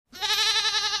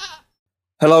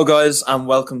Hello, guys, and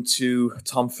welcome to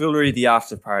Tomfoolery, the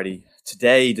After Party.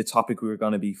 Today, the topic we're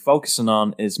going to be focusing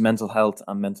on is mental health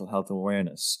and mental health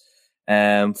awareness.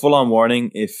 Full-on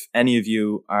warning, if any of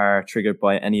you are triggered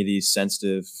by any of these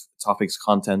sensitive topics,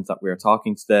 content that we're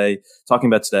talking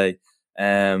about today,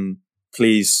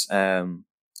 please,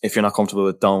 if you're not comfortable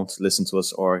with it, don't listen to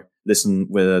us or listen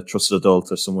with a trusted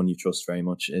adult or someone you trust very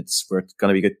much. We're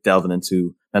going to be delving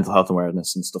into mental health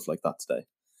awareness and stuff like that today.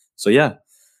 So yeah.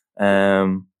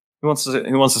 Who wants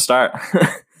to start?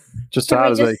 Just to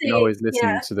add as well, you can always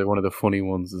listen to one of the funny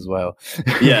ones as well.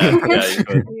 Yeah, you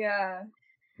could. Yeah.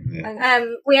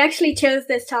 We actually chose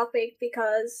this topic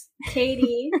because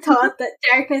Katie thought that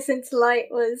Darkness into Light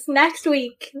was next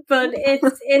week, but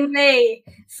it's in May,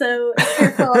 so it's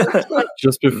her fault.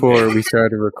 Just before we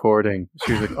started recording,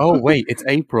 she was like, "Oh wait, it's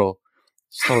April."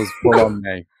 So it's full on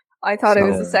May. I thought it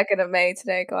was the 2nd of May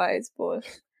today, guys, but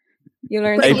you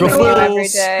learn April something new every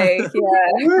Fools. day.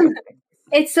 Yeah.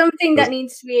 It's something that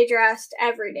needs to be addressed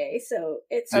every day, so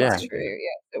it's That's true.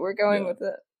 Yeah, so we're going with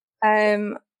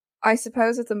it. I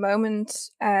suppose at the moment,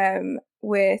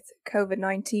 with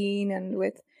COVID-19 and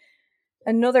with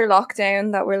another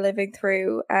lockdown that we're living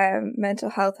through,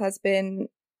 mental health has been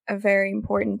a very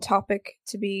important topic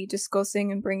to be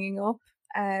discussing and bringing up.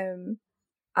 And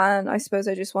I suppose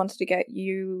I just wanted to get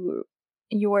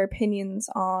your opinions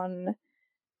on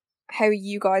how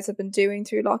you guys have been doing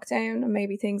through lockdown and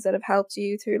maybe things that have helped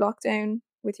you through lockdown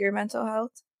with your mental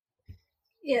health.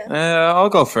 Yeah. I'll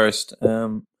go first.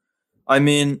 I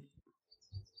mean,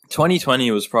 2020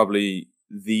 was probably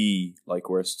the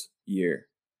worst year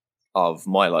of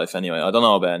my life anyway. I don't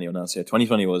know about anyone else here.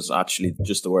 2020 was actually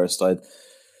just the worst. I had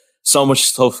so much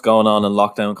stuff going on, and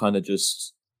lockdown kind of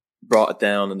just brought it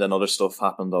down, and then other stuff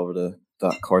happened over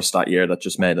that course that year that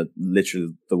just made it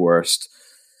literally the worst.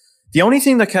 The only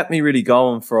thing that kept me really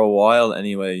going for a while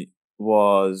anyway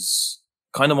was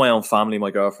kind of my own family,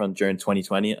 my girlfriend during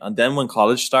 2020. And then when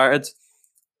college started,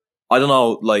 I don't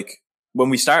know, when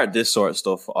we started this sort of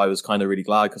stuff, I was kind of really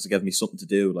glad because it gave me something to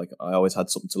do. I always had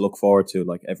something to look forward to,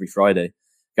 every Friday,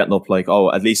 getting up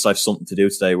at least I've something to do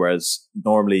today. Whereas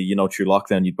normally, through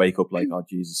lockdown, you'd wake up oh,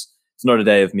 Jesus, it's another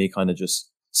day of me kind of just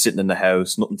sitting in the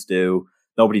house, nothing to do,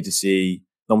 nobody to see,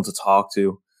 no one to talk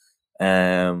to.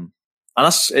 And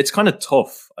it's kind of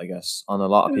tough, I guess, on a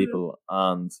lot of people.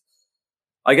 And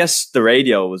I guess the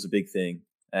radio was a big thing.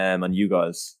 And meeting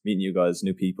you guys,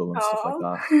 new people and stuff like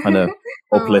that kind of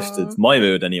uplifted my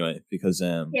mood anyway, because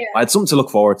I had something to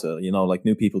look forward to,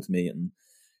 new people to meet and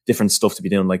different stuff to be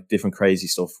doing, different crazy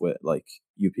stuff with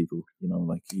you people,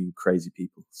 you crazy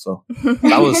people. So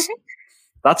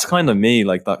that's kind of me,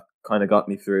 that kind of got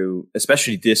me through,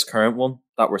 especially this current one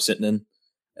that we're sitting in.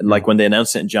 And when they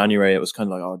announced it in January, it was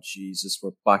kind of oh Jesus,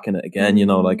 we're back in it again.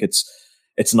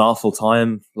 It's an awful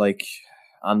time.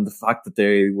 And the fact that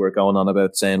they were going on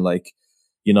about saying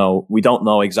we don't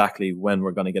know exactly when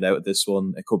we're going to get out of this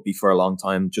one. It could be for a long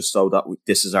time, just so that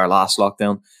this is our last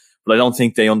lockdown. But I don't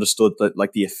think they understood that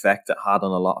the effect it had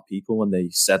on a lot of people when they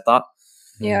said that.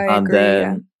 Yeah, I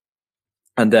agree.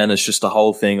 And then it's just the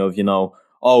whole thing of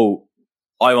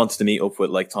I wanted to meet up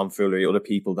with Tomfoolery, other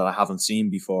people that I haven't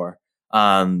seen before.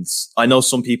 And I know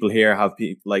some people here have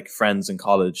friends in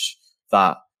college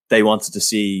that they wanted to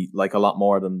see a lot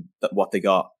more than what they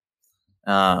got.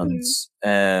 And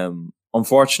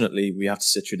unfortunately, we have to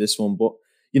sit through this one. But,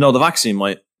 the vaccine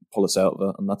might pull us out of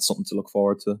it, and that's something to look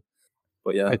forward to.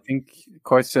 But yeah. I think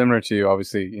quite similar to you,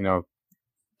 obviously,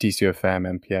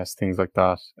 DCFM, MPS, things like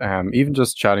that. Even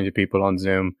just chatting to people on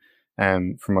Zoom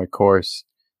for my course,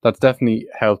 that's definitely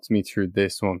helped me through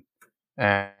this one.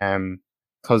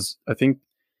 Because I think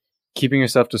keeping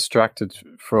yourself distracted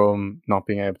from not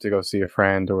being able to go see a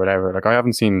friend or whatever. I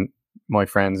haven't seen my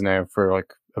friends now for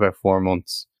about 4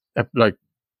 months.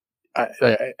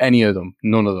 Any of them,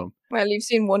 none of them. Well, you've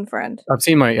seen one friend. I've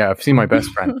seen my best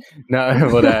friend. No,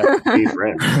 but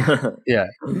yeah,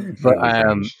 but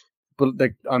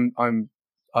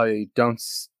I don't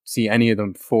see any of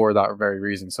them for that very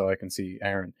reason. So I can see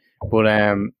Aaron, but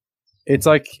it's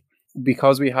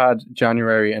because we had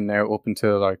January and now up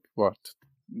until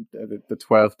the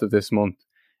 12th of this month,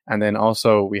 and then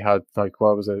also we had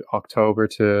what was it, October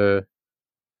to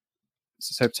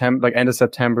September, end of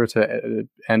September to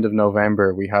end of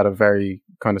November, we had a very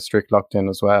kind of strict lockdown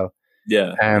as well.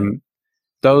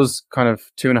 Those kind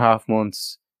of 2.5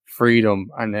 months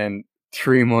freedom, and then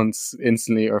 3 months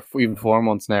instantly, or even 4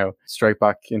 months now, straight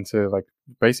back into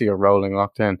basically a rolling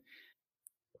lockdown.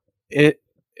 It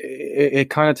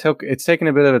kind of it's taken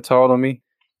a bit of a toll on me.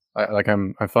 I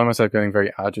find myself getting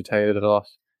very agitated a lot.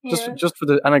 Just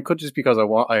for and I could just because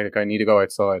I need to go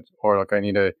outside, or I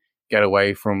need to get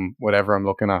away from whatever I'm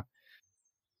looking at.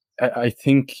 I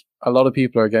think a lot of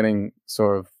people are getting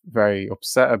sort of very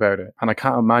upset about it. And I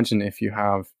can't imagine if you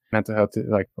have mental health,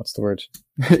 like, what's the word?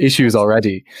 issues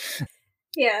already.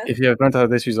 Yeah. If you have mental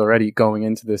health issues already going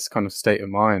into this kind of state of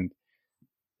mind,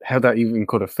 how that even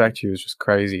could affect you is just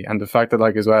crazy. And the fact that,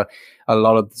 like, as well, a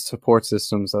lot of the support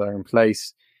systems that are in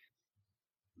place,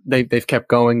 they've kept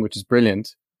going, which is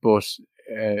brilliant. But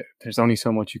there's only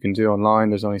so much you can do online.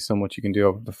 There's only so much you can do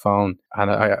over the phone.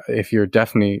 And if you're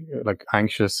definitely like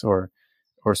anxious or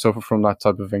suffer from that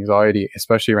type of anxiety,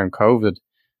 especially around COVID,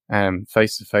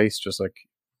 face to face, just like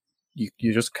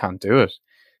you just can't do it.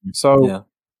 So,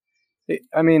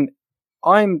 I mean,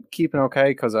 I'm keeping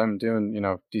okay because I'm doing,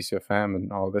 DCFM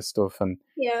and all this stuff, and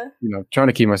trying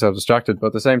to keep myself distracted. But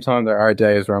at the same time, there are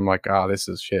days where I'm like, this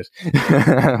is shit.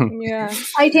 Yeah,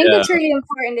 I think it's really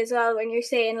important as well when you're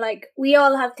saying, like, we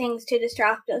all have things to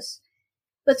distract us,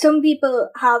 but some people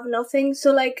have nothing.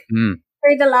 So, like,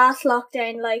 for the last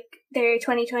lockdown, like,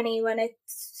 2020 when it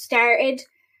started,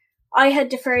 I had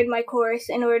deferred my course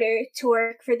in order to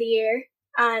work for the year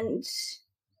and,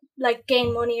 like,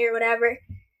 gain money or whatever.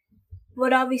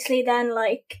 But obviously then,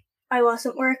 like, I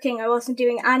wasn't working, I wasn't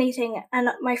doing anything, and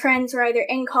my friends were either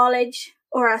in college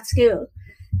or at school.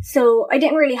 So I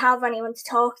didn't really have anyone to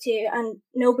talk to, and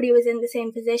nobody was in the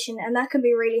same position, and that can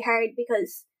be really hard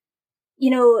because,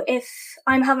 if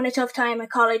I'm having a tough time at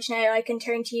college now, I can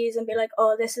turn to you and be like,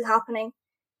 oh, this is happening.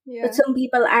 Yeah. But some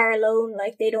people are alone,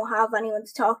 like, they don't have anyone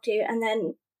to talk to, and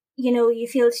then, you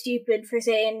feel stupid for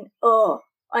saying, oh,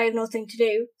 I have nothing to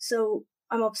do, so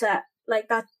I'm upset. Like,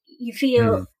 that, you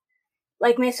feel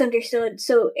like misunderstood.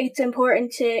 So it's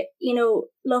important to,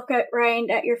 look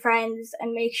around at your friends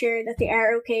and make sure that they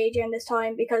are okay during this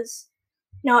time, because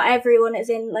not everyone is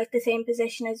in, like, the same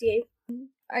position as you.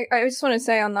 I just want to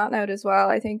say on that note as well,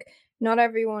 I think not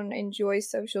everyone enjoys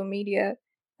social media.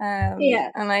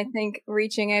 And I think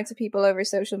reaching out to people over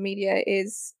social media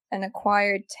is an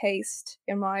acquired taste,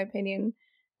 in my opinion.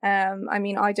 I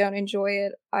mean, I don't enjoy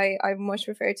it. I much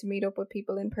prefer to meet up with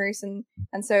people in person.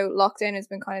 And so lockdown has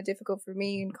been kind of difficult for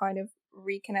me in kind of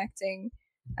reconnecting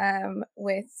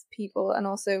with people, and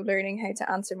also learning how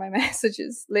to answer my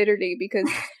messages, literally, because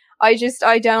I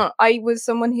was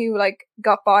someone who, like,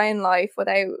 got by in life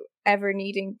without ever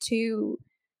needing to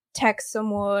text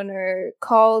someone or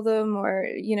call them or,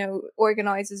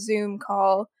 organize a Zoom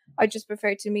call. I just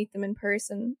prefer to meet them in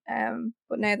person.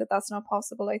 But now that that's not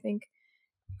possible, I think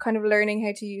kind of learning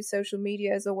how to use social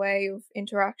media as a way of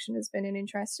interaction has been an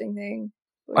interesting thing.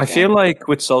 But I feel like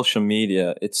with social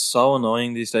media, it's so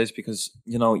annoying these days because,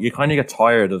 you kind of get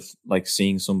tired of, like,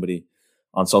 seeing somebody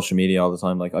on social media all the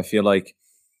time. Like, I feel like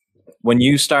when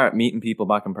you start meeting people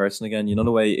back in person again,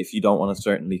 the way, if you don't want to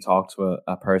certainly talk to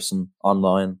a person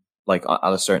online, like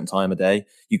at a certain time of day,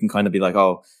 you can kind of be like,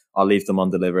 oh, I'll leave them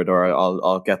undelivered, or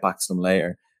I'll get back to them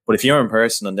later. But if you're in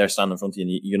person and they're standing in front of you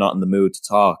and you're not in the mood to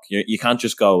talk, you can't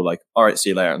just go like, all right,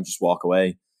 see you later, and just walk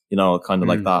away, kind of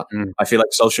like that. I feel like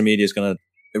social media is going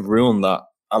to ruin that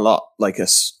a lot. Like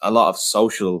a lot of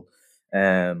social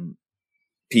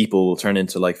people will turn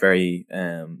into, like, very,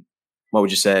 what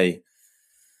would you say?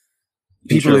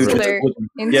 People who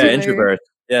introvert.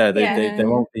 Yeah, they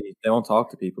won't talk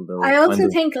to people. I also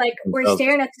think, like, we're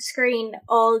staring at the screen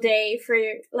all day for,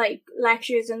 like,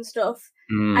 lectures and stuff.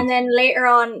 And then later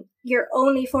on, your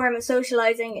only form of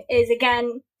socializing is,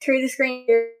 again, through the screen.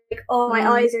 You're like, oh, my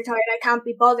eyes are tired, I can't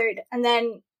be bothered. And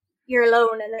then you're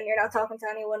alone, and then you're not talking to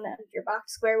anyone, and you're back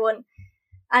to square one.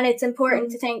 And it's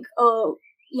important to think, oh,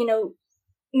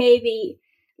 maybe,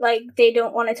 like, they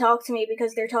don't want to talk to me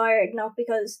because they're tired, not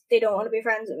because they don't want to be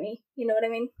friends with me. You know what I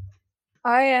mean?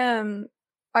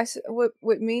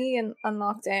 With me and on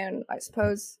lockdown, I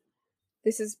suppose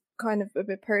this is kind of a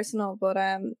bit personal, but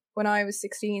when I was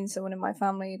 16, someone in my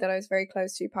family that I was very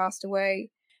close to passed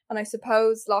away, and I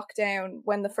suppose lockdown,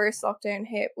 when the first lockdown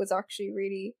hit, was actually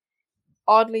really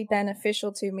oddly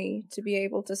beneficial to me to be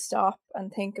able to stop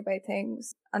and think about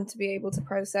things and to be able to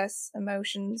process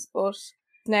emotions. But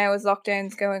now, as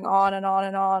lockdown's going on and on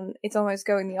and on, it's almost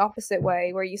going the opposite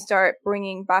way, where you start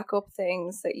bringing back up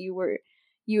things that you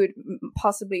had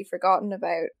possibly forgotten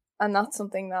about, and that's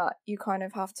something that you kind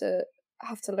of have to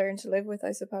learn to live with,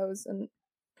 I suppose. And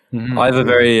I have a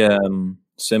very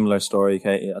similar story,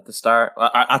 Katie. At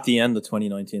the end of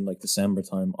 2019, like December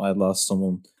time, I lost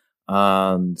someone,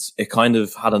 and it kind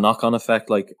of had a knock-on effect.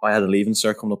 Like, I had a leaving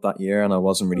cert coming up that year, and I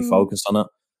wasn't really focused on it.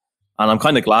 And I'm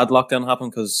kind of glad lockdown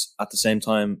happened, because at the same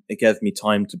time, it gave me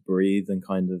time to breathe and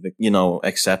kind of,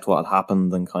 accept what had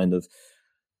happened and kind of,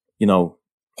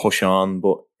 push on.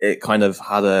 But it kind of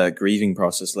had a grieving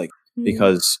process. Like,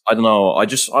 because I don't know,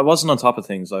 I wasn't on top of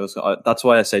things. That's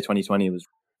why I say 2020 was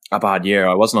a bad year.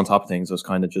 I wasn't on top of things. I was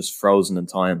kind of just frozen in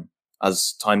time.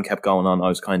 As time kept going on, I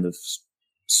was kind of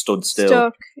stood still.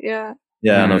 Stuck, yeah.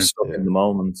 Yeah, and I was stuck in the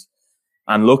moment.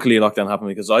 And luckily lockdown happened,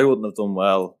 because I wouldn't have done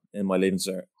well in my Leaving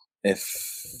Cert if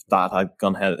that had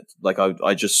gone ahead. Like I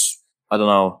don't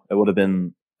know, it would have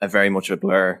been a very much a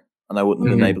blur, and I wouldn't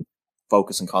have been able to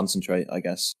focus and concentrate, I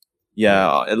guess.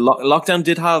 Yeah, lockdown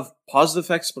did have positive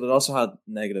effects, but it also had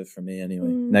negative for me anyway.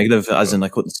 Negative as in I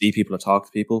couldn't see people or talk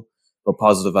to people, but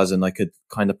positive as in I could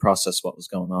kind of process what was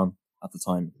going on at the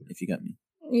time, if you get me.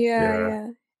 Yeah.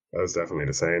 That was definitely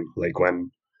the same. Like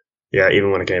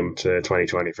even when it came to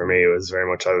 2020 for me, it was very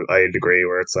much, I'd agree,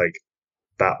 where it's like,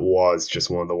 that was just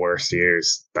one of the worst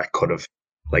years that could have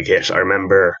like hit. I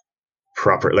remember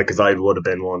because I would have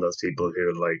been one of those people who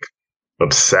would like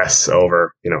obsess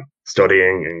over,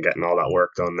 studying and getting all that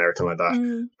work done and everything like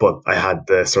that. But I had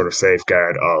the sort of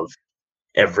safeguard of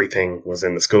everything was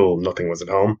in the school, nothing was at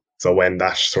home. So when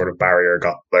that sort of barrier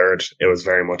got blurred, it was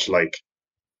very much like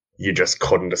you just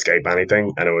couldn't escape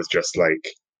anything, and it was just like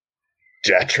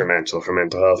detrimental for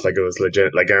mental health. Like, it was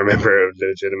legit. Like, I remember it would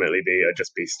legitimately I'd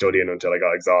just be studying until I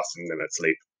got exhausted, and then I'd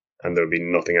sleep, and there would be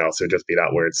nothing else. It would just be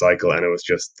that weird cycle, and it was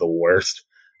just the worst.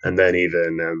 And then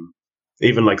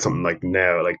even like something like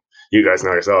now, like you guys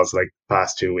know yourselves, like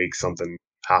past 2 weeks something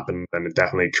happened, and it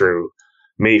definitely threw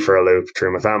me for a loop,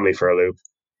 threw my family for a loop,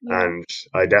 and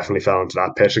I definitely fell into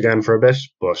that pit again for a bit.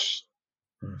 But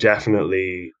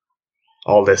definitely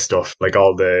all this stuff, like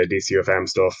all the DCUFM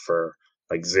stuff, for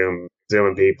like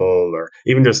zooming people, or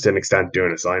even just to an extent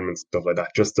doing assignments, stuff like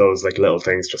that, just those like little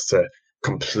things just to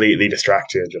completely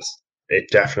distract you, it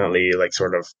definitely like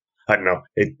sort of, I don't know,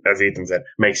 it, as Ethan said,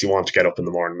 makes you want to get up in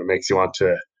the morning. It makes you want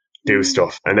to do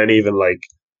stuff. And then even like,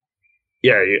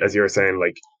 as you were saying,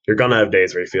 like, you're gonna have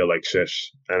days where you feel like shit,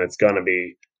 and it's gonna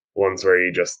be ones where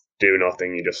you just do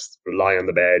nothing, you just lie on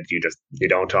the bed, you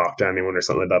don't talk to anyone or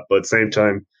something like that. But at the same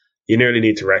time, you nearly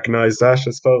need to recognize that,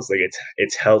 I suppose. Like,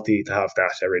 it's healthy to have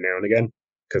that every now and again,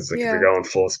 because like if you're going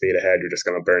full speed ahead, you're just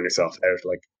gonna burn yourself out.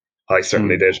 Like I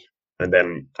certainly did, and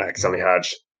then I accidentally had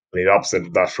the opposite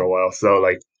of that for a while. So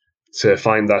like, to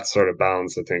find that sort of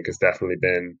balance, I think, has definitely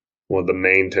been one of the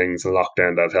main things in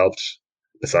lockdown that have helped.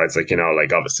 Besides, like,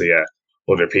 like obviously,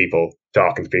 other people,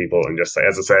 talking to people, and just,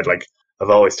 as I said, like, I've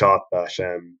always thought that,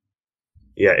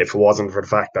 if it wasn't for the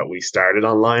fact that we started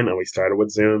online and we started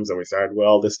with Zooms and we started with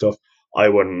all this stuff, I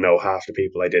wouldn't know half the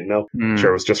people I did know.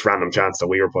 Sure, it was just random chance that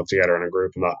we were put together in a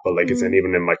group and that, but like, it's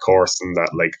even in my course, and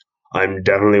that, like, I'm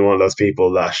definitely one of those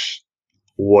people that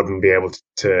wouldn't be able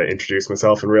to introduce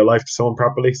myself in real life to someone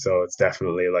properly. So it's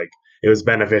definitely like, it was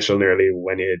beneficial nearly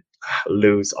when you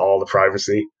lose all the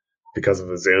privacy because of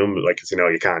a Zoom, like, because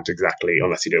you can't exactly,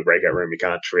 unless you do a breakout room, you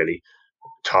can't really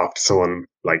talk to someone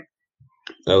like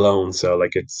alone. So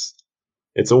like, it's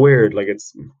a weird, like,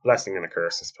 it's a blessing and a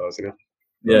curse, I suppose.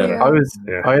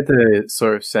 I had the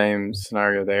sort of same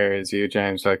scenario there as you,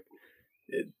 James. Like,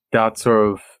 that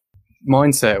sort of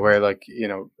mindset where, like,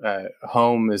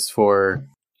 home is for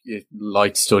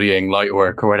light studying, light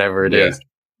work, or whatever it is,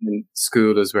 and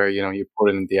school is where you put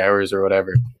in the hours or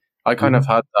whatever. I kind of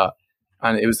had that,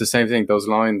 and it was the same thing. Those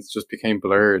lines just became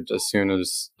blurred as soon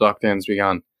as lockdowns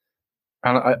began,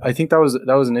 and I think that was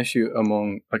an issue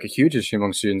a huge issue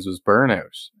among students, was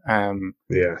burnout.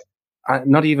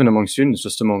 Not even among students,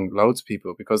 just among loads of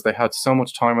people, because they had so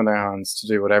much time on their hands to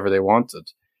do whatever they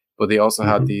wanted, but they also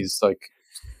had these, like,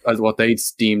 as what they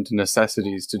deemed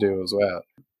necessities to do as well.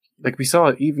 Like, we saw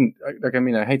it even, like, I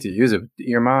mean, I hate to use it, but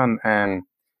your man,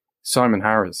 Simon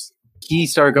Harris, he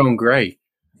started going grey.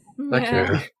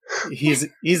 Like, he's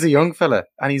a young fella,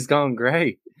 and he's gone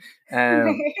grey.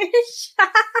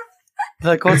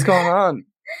 Like, what's going on?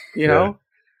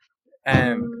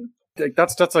 Like,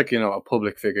 that's like, a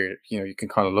public figure. You can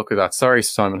kind of look at that. Sorry,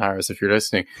 Simon Harris, if you're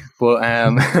listening, but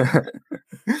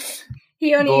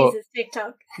he only uses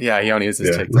TikTok. Yeah, he only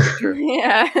uses TikTok. Sure.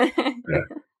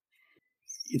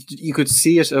 You could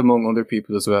see it among other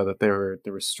people as well, that they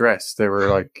were stressed. They were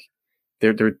like,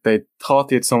 they thought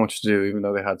they had so much to do, even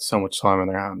though they had so much time on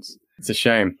their hands. It's a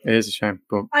shame. It is a shame.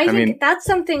 But I think that's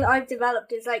something I've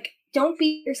developed, is like, don't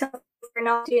beat yourself for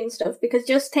not doing stuff, because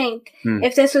just think,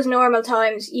 if this was normal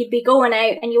times, you'd be going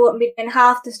out and you wouldn't be doing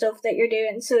half the stuff that you're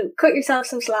doing. So cut yourself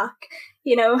some slack,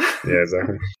 Yeah,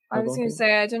 exactly. I was going to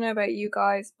say, I don't know about you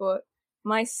guys, but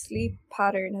my sleep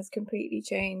pattern has completely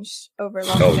changed over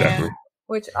lockdown,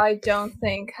 which I don't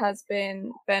think has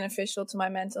been beneficial to my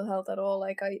mental health at all.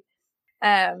 Like,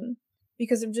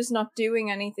 because I'm just not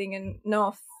doing anything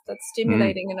enough that's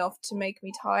stimulating enough to make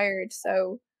me tired.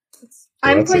 So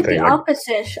I'm quite the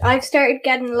opposite. I've started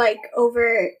getting like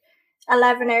over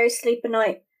 11 hours sleep a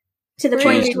night to the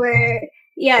point where,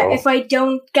 if I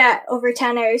don't get over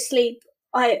 10 hours sleep,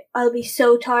 I'll be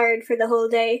so tired for the whole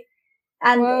day.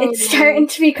 And it's starting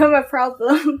to become a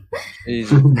problem.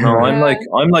 No,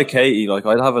 I'm like Katie. Like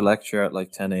I'd have a lecture at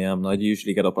like 10 a.m. and I'd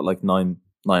usually get up at like 9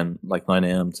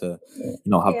 a.m. to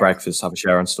have breakfast, have a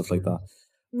shower and stuff like that.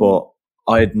 But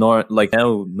I'd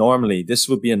normally this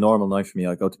would be a normal night for me.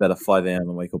 I go to bed at 5 a.m.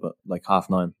 and wake up at like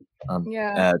 9:30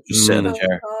 and just sit in a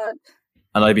chair.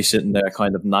 And I'd be sitting there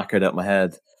kind of knackered out my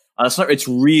head. And it's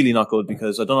really not good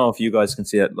because I don't know if you guys can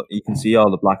see it. You can see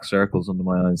all the black circles under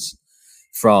my eyes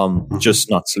from just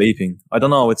not sleeping. I don't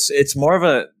know. It's more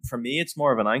of for me, it's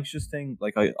more of an anxious thing.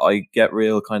 Like I get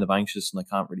real kind of anxious and I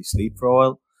can't really sleep for a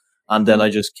while. And then I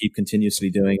just keep continuously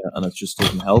doing it and it just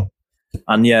doesn't help.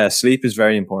 And sleep is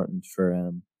very important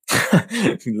for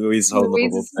Louise's whole little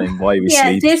book thing, Why We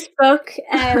Sleep. This book,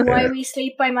 Why We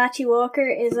Sleep by Matthew Walker,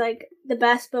 is like the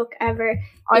best book ever.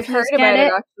 I've heard about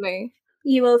it actually.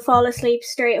 You will fall asleep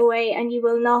straight away and you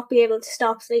will not be able to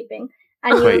stop sleeping.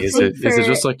 And wait, is it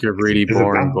just like a really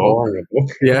boring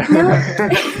book? Yeah. No,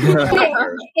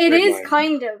 it is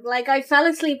kind of. Like I fell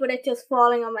asleep with it just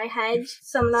falling on my head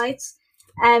some nights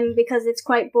because it's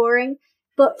quite boring.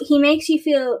 But he makes you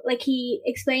feel like he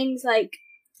explains like,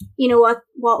 what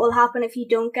will happen if you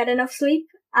don't get enough sleep.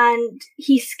 And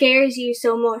he scares you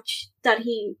so much that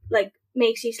he like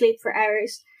makes you sleep for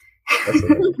hours.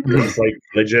 It's like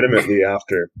legitimately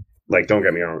after, like, don't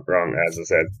get me wrong, as I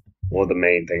said, one of the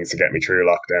main things to get me through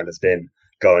lockdown has been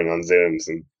going on Zooms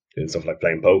and doing stuff like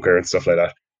playing poker and stuff like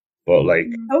that. But like,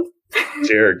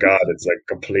 dear God, it's like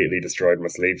completely destroyed my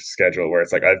sleep schedule where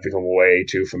it's like I've become way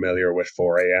too familiar with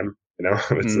 4 a.m.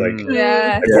 It's like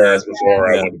whereas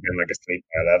before I would have been like asleep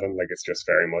by 11. Like it's just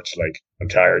very much like I'm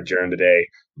tired during the day,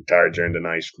 I'm tired during the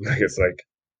night. Like it's like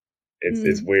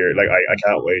it's weird. Like I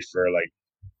can't wait for like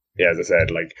as I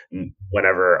said, like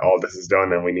whenever all this is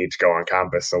done and we need to go on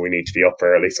campus, so we need to be up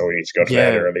early, so we need to go to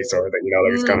bed early, so that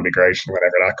like it's gonna be great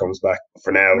whenever that comes back. But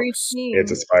for now,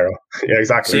 it's a spiral. Yeah,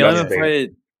 exactly. See,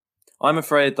 I'm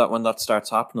afraid that when that starts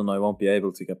happening, I won't be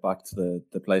able to get back to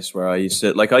the place where I used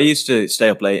to. Like I used to stay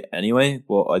up late anyway,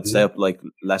 but I'd stay up like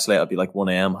less late. I'd be like 1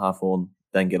 a.m., 1:30,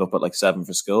 then get up at like 7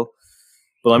 for school.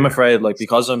 But I'm afraid, like,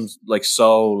 because I'm like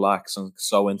so lax and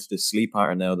so into this sleep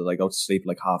pattern now that I go to sleep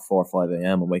like 4:30, 5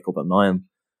 a.m. and wake up at 9.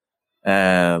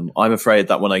 I'm afraid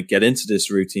that when I get into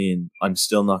this routine, I'm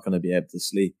still not going to be able to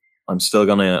sleep. I'm still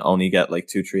going to only get like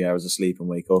 2-3 hours of sleep and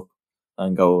wake up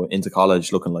and go into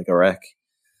college looking like a wreck.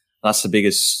 That's the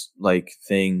biggest like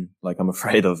thing. Like I'm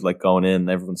afraid of like going in,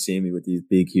 and everyone seeing me with these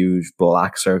big, huge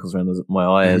black circles around my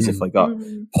eye as if I got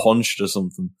punched or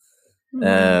something.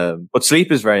 But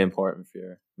sleep is very important for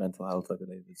your mental health. I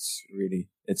believe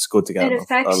it's good to get. It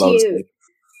affects you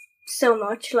so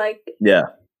much. Like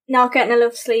not getting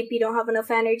enough sleep, you don't have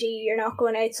enough energy. You're not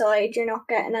going outside. You're not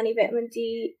getting any vitamin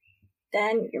D.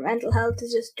 Then your mental health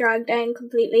is just dragged down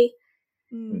completely.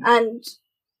 And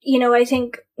I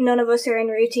think none of us are in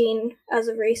routine as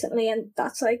of recently, and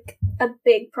that's like a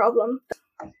big problem.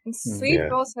 And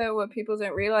sleep also, what people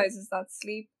don't realize is that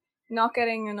not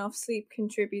getting enough sleep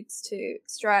contributes to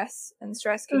stress, and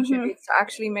stress contributes to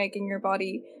actually making your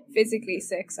body physically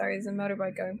sick. Sorry, there's a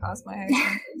motorbike going past my house.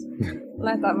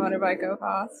 Let that motorbike go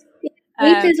past.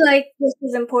 Sleep is like just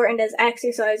as important as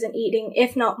exercise and eating,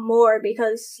 if not more,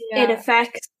 because it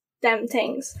affects them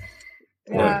things.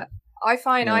 Yeah. I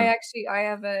find I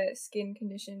have a skin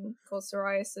condition called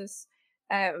psoriasis,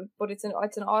 but it's an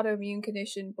autoimmune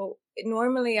condition. But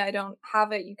normally I don't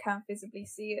have it. You can't visibly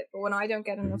see it. But when I don't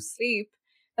get enough sleep,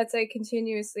 let's say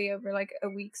continuously over like a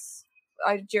week's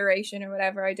duration or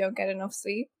whatever, I don't get enough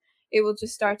sleep, it will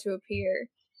just start to appear.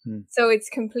 So it's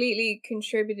completely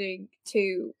contributing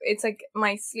to. It's like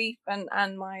my sleep and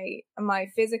my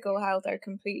physical health are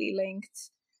completely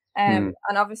linked. And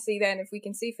obviously then if we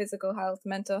can see physical health,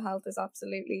 mental health is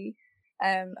absolutely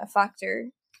a factor.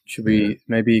 Should we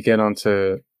maybe get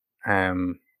onto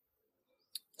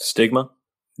stigma?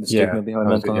 The stigma behind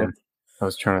mental health. I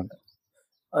was trying to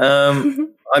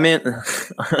I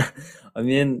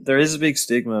mean there is a big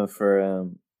stigma for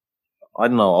I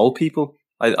don't know, old people.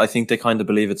 I think they kind of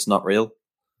believe it's not real.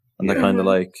 And they're kind of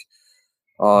like,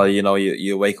 oh,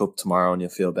 you wake up tomorrow and you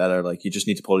feel better, like you just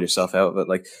need to pull yourself out of it.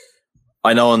 Like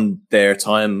I know in their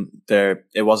time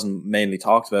it wasn't mainly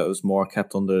talked about. It was more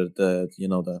kept under the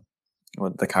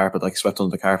carpet, like swept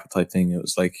under the carpet type thing. It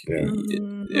was like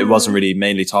it wasn't really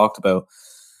mainly talked about,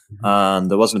 and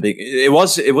there wasn't it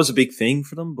was a big thing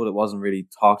for them, but it wasn't really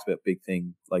talked about. Big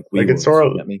thing like it's sort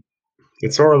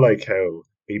of like how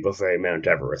people say Mount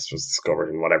Everest was discovered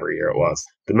in whatever year it was,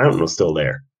 the mountain was still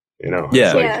there. It's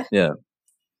Yeah, like,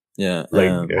 yeah.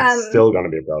 like it's still going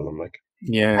to be a problem. Like,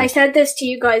 Yeah. I said this to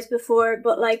you guys before,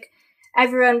 but like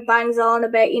everyone bangs on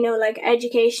about, like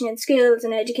education in schools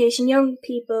and education young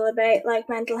people about like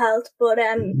mental health, but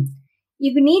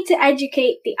you need to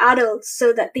educate the adults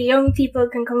so that the young people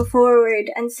can come forward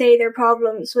and say their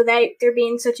problems without there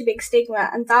being such a big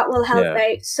stigma, and that will help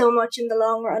out so much in the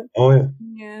long run. Oh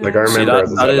yeah. Like I remember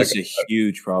that is a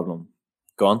huge problem.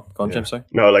 Go on, Jim. Sorry.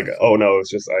 No, like it's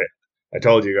just I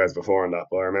told you guys before on that,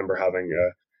 but I remember having a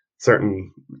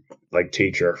certain like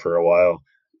teacher for a while.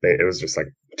 It was just like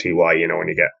TY, when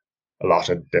you get a lot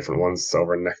of different ones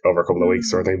over a couple of weeks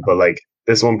sort of thing. But like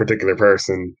this one particular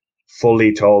person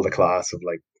fully told a class of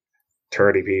like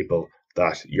 30 people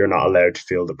that you're not allowed to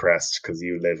feel depressed because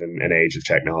you live in an age of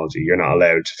technology. You're not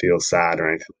allowed to feel sad or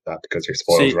anything like that because you're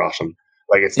spoiled rotten.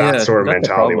 Like it's that sort of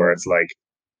mentality where it's like,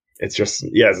 it's just,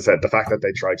 as I said, the fact that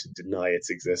they try to deny its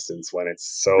existence when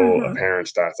it's so apparent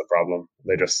that's a problem.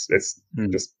 It's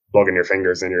just plugging your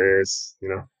fingers in your ears,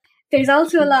 There's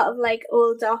also a lot of like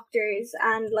old doctors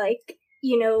and like,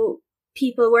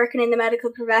 people working in the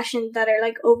medical profession that are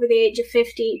like over the age of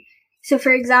 50. So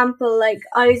for example, like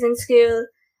I was in school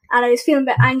and I was feeling a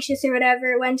bit anxious or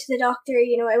whatever, went to the doctor,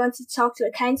 I wanted to talk to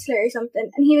a counsellor or something.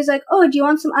 And he was like, oh, do you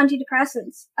want some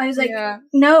antidepressants? I was like,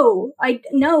 no, like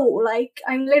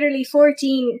I'm literally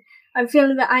 14. I'm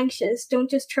feeling a bit anxious. Don't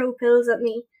just throw pills at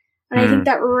me. And I think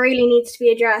that really needs to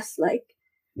be addressed. Like,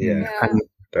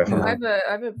 definitely.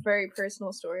 I have a very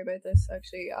personal story about this,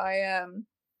 actually.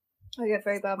 I get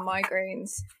very bad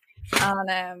migraines,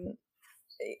 and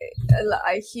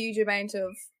a huge amount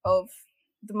of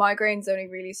the migraines only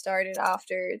really started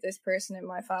after this person in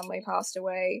my family passed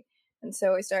away, and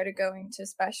so I started going to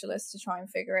specialists to try and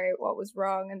figure out what was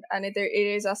wrong, and it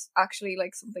is actually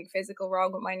like something physical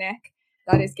wrong with my neck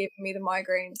that is giving me the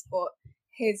migraines. But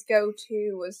his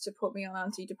go-to was to put me on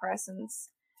antidepressants,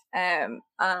 and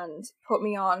put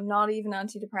me on not even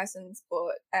antidepressants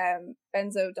but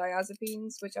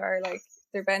benzodiazepines, which are like,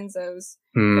 they're benzos.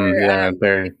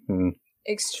 They're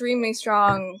extremely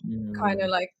strong kind of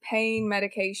like pain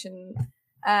medication,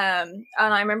 and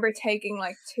I remember taking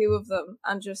like 2 of them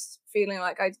and just feeling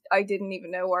like I didn't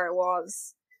even know where I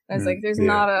was. I was like, there's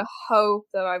not a hope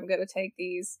that I'm gonna take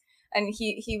these. And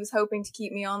he was hoping to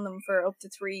keep me on them for up to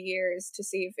 3 years to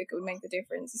see if it could make the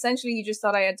difference. Essentially, he just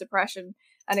thought I had depression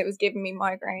and it was giving me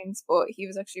migraines, but he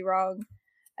was actually wrong.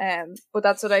 But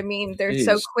that's what I mean. They're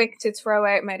so quick to throw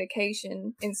out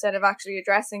medication instead of actually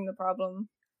addressing the problem.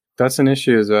 That's an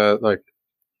issue as well. Like,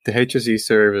 the HSE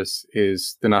service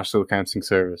is the National Counselling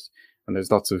Service, and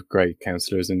there's lots of great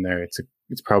counsellors in there.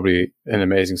 It's probably an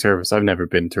amazing service. I've never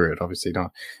been through it, obviously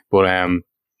not. But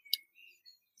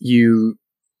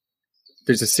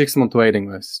there's a 6-month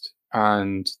waiting list,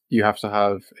 and you have to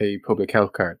have a public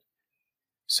health card.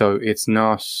 So it's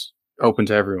not open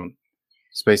to everyone.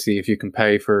 So basically, if you can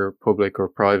pay for public or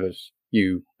private,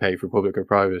 you pay for public or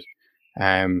private.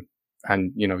 And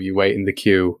you wait in the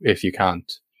queue if you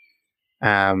can't.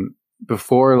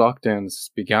 Before lockdowns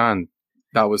began,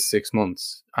 that was 6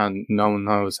 months, and no one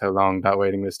knows how long that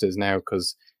waiting list is now,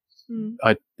 because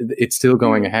it's still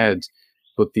going ahead.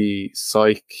 But the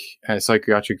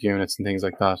psychiatric units and things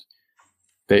like that,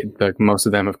 most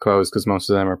of them have closed because most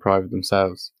of them are private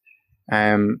themselves.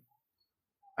 And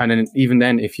then even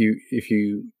then, if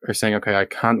you are saying, okay, I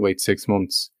can't wait 6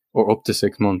 months or up to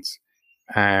 6 months,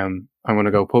 I'm going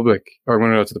to go public or I'm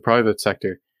going to go to the private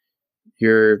sector,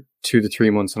 you're 2 to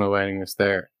 3 months on a waiting list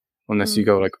there, unless you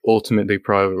go like ultimately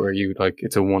private, where you like,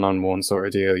 it's a one-on-one sort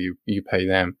of deal. You pay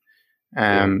them.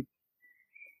 And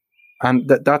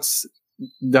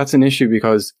that's an issue,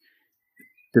 because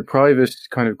the private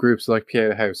kind of groups like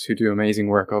Pieta House, who do amazing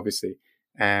work, obviously,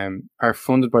 are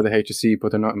funded by the HSE,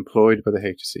 but they're not employed by the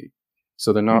HSE.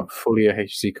 So they're not fully a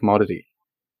HSE commodity.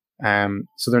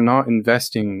 So they're not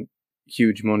investing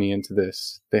huge money into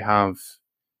this. They have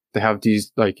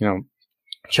these, like,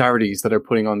 charities that are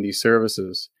putting on these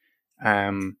services,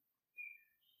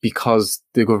 because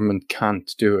the government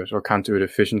can't do it, or can't do it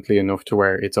efficiently enough to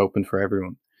where it's open for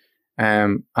everyone.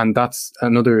 And that's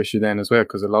another issue then as well,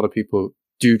 because a lot of people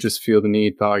do just feel the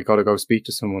need that I got to go speak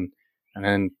to someone, and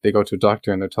then they go to a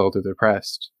doctor and they're told they're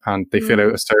depressed, and they fill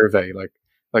out a survey. Like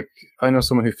I know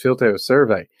someone who filled out a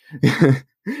survey,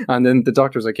 and then the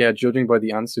doctor's like, yeah, judging by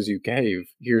the answers you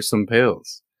gave, here's some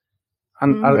pills.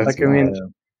 And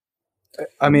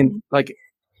I mean, like,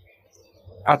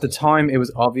 at the time it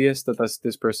was obvious that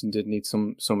this person did need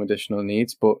some additional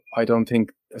needs, but I don't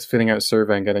think filling out a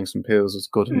survey and getting some pills was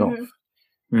good enough.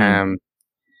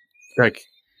 Like,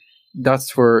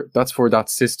 that's for that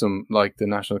system, like the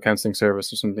National Counselling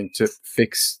Service or something, to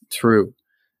fix through.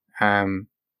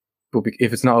 But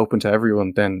if it's not open to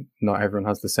everyone, then not everyone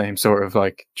has the same sort of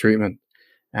like treatment.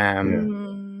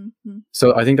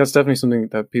 So I think that's definitely something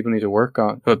that people need to work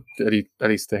on, but at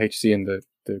least the HC and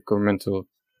the governmental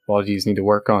bodies need to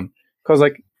work on, because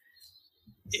like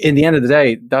in the end of the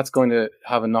day, that's going to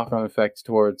have a knock-on effect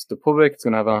towards the public. It's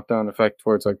going to have a knock-on effect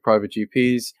towards like private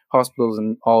GPs, hospitals,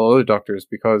 and all other doctors,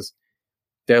 because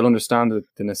they'll understand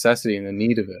the necessity and the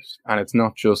need of it, and it's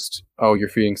not just, oh, you're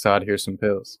feeling sad, here's some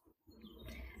pills.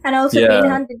 And also being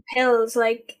handed pills,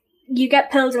 like you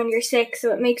get pills when you're sick,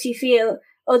 so it makes you feel,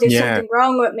 oh, there's something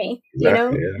wrong with me,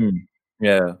 exactly, you know?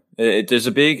 Yeah. There's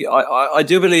a big, I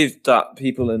do believe that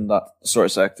people in that sort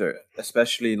of sector,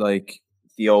 especially like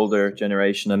the older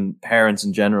generation and parents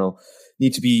in general,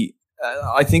 need to be,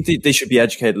 I think they should be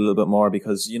educated a little bit more,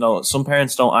 because, you know, some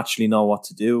parents don't actually know what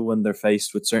to do when they're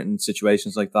faced with certain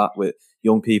situations like that with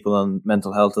young people and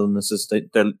mental health illnesses.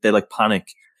 They like panic,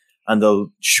 and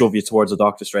they'll shove you towards a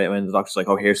doctor straight away, and the doctor's like,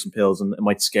 oh, here's some pills, and it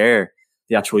might scare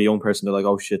the actual young person. They're like,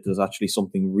 oh shit, there's actually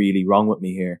something really wrong with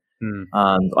me here.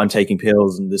 And I'm taking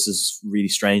pills, and this is really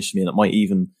strange to me, and it might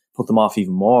even put them off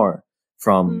even more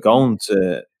from going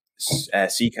to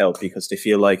seek help, because they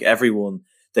feel like everyone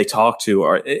they talk to,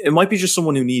 or it might be just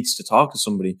someone who needs to talk to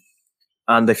somebody,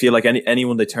 and they feel like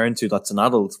anyone they turn to that's an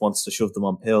adult wants to shove them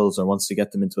on pills or wants to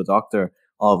get them into a doctor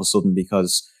all of a sudden,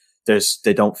 because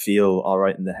they don't feel all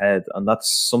right in the head. And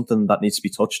that's something that needs to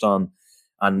be touched on,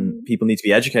 and people need to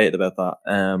be educated about that.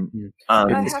 And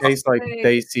in this case, like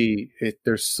they see it,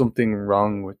 there's something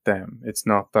wrong with them. It's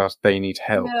not that they need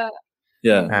help.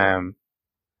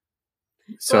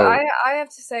 So I have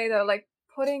to say though, like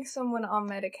putting someone on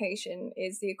medication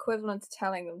is the equivalent to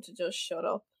telling them to just shut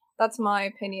up. That's my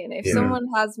opinion. If someone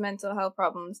has mental health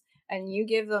problems and you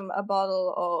give them a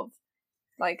bottle of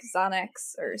like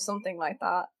Xanax or something like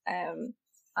that, and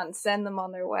send them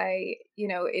on their way, you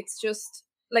know, it's just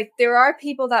like, there are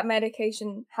people that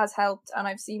medication has helped, and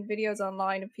I've seen videos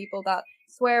online of people that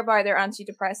swear by their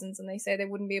antidepressants and they say they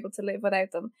wouldn't be able to live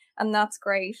without them, and that's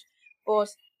great. But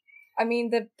I mean,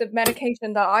 the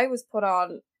medication that I was put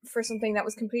on for something that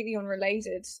was completely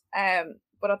unrelated,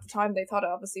 but at the time they thought it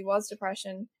obviously was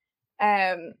depression,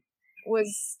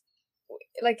 was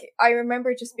like, I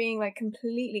remember just being like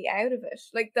completely out of it.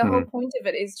 Like the whole point of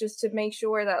it is just to make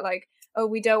sure that like, oh,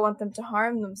 we don't want them to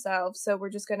harm themselves, so we're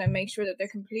just going to make sure that they're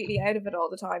completely out of it all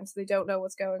the time, so they don't know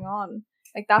what's going on.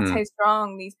 Like that's how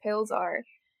strong these pills are.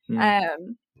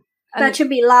 That should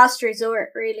be last resort,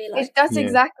 really. Like that's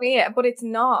exactly it, but it's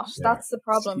not. That's the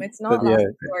problem. It's not last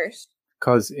resort.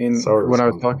 Because when I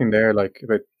was talking there, like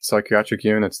about psychiatric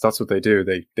units, that's what they do.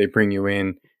 They bring you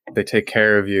in, they take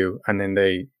care of you, and then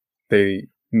they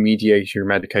mediate your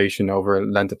medication over a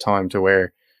length of time, to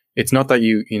where it's not that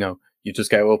you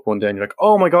just get up one day and you're like,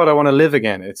 oh my God, I want to live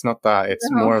again. It's not that.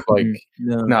 It's more of like,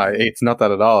 no, it's not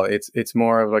that at all. It's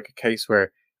more of like a case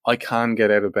where I can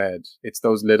get out of bed. It's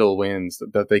those little wins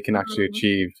that they can actually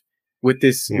achieve with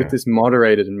this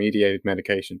moderated and mediated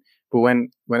medication. But when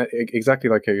exactly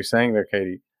like how you're saying there,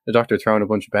 Katie, the doctor throwing a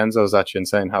bunch of benzos at you and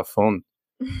saying, have fun.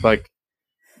 Like,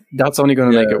 that's only going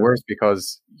to make it worse,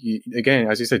 because you, again,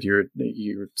 as you said, you're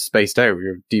spaced out,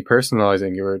 you're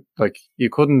depersonalizing, you're like, you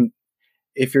couldn't,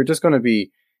 if you're just going to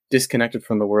be disconnected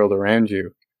from the world around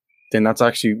you, then that's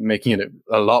actually making it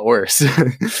a lot worse. A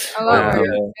lot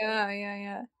worse.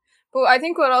 Yeah. But I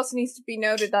think what also needs to be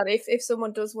noted, that if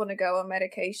someone does want to go on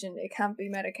medication, it can't be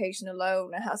medication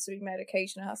alone. It has to be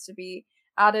medication. It has to be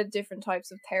added different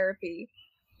types of therapy.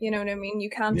 You know what I mean? You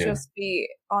can't just be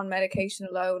on medication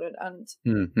alone and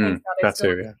think that it's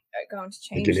going to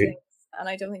change things. And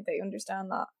I don't think they understand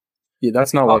that. Yeah,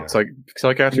 that's not what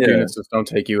psychiatric units just don't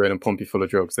take you in and pump you full of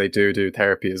drugs. They do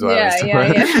therapy as well.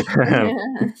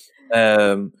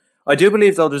 I do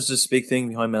believe, though, there's this big thing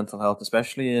behind mental health,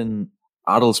 especially in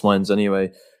adults' minds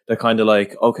anyway. They're kind of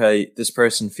like, okay, this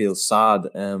person feels sad,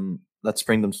 let's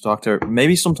bring them to doctor.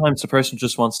 Maybe sometimes the person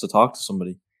just wants to talk to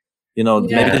somebody. You know,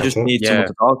 maybe they just need someone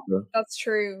to talk to. That's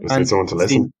true. Just need someone to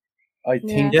listen. I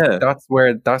think that's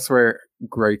where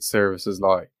great services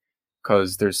lie.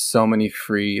 Because there's so many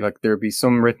free, like there'll be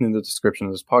some written in the description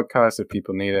of this podcast if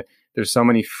people need it. There's so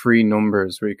many free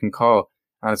numbers where you can call,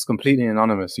 and it's completely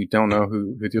anonymous. You don't know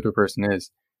who the other person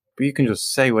is, but you can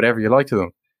just say whatever you like to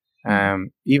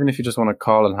them. Even if you just want to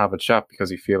call and have a chat because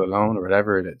you feel alone or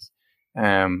whatever it is.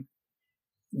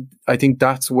 I think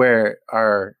that's where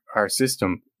our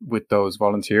system with those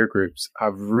volunteer groups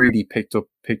have really picked up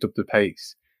the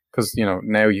pace. Because, you know,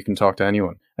 now you can talk to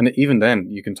anyone. And even then,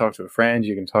 you can talk to a friend,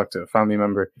 you can talk to a family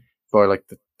member by like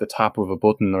the tap of a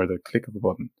button or the click of a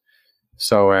button.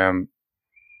 So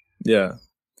Yeah.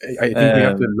 I think we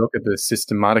have to look at the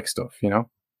systematic stuff, you know.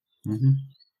 Mm-hmm.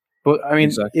 But I mean,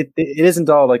 Exactly. it isn't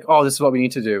all like, oh, this is what we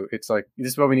need to do. It's like,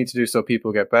 this is what we need to do so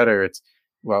people get better. It's,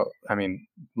 well, I mean,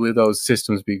 will those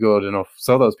systems be good enough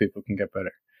so those people can get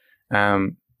better?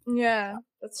 Yeah,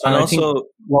 that's true. And I think also,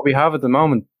 what we have at the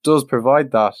moment does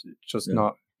provide that, just Yeah.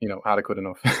 not, adequate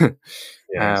enough.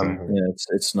 Yeah, exactly. yeah,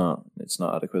 it's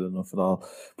not adequate enough at all.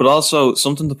 But also,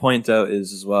 something to point out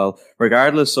is as well,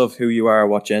 regardless of who you are,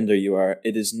 what gender you are,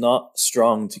 it is not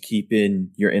strong to keep in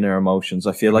your inner emotions.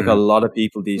 I feel like a lot of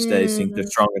people these days think they're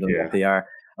stronger than what they are,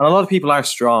 and a lot of people are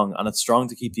strong, and it's strong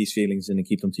to keep these feelings in and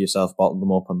keep them to yourself, bottle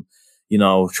them up, and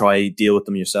try deal with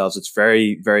them yourselves. It's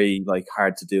very, very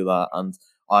hard to do that, and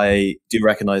I do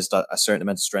recognize that a certain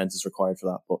amount of strength is required for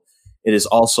that, but it is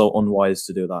also unwise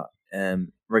to do that.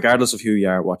 Regardless of who you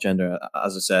are, what gender,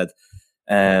 as I said,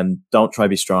 don't try to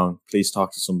be strong. Please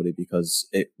talk to somebody, because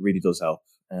it really does help.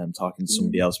 Talking to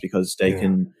somebody else, because they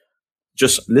can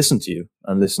just listen to you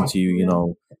and listen to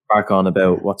you, back on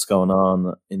about what's going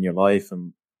on in your life,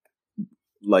 and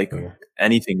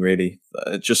anything really.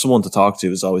 Just someone to talk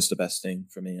to is always the best thing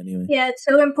for me, anyway. Yeah, it's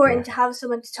so important to have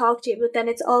someone to talk to, but then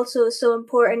it's also so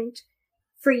important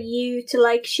for you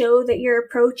to show that you're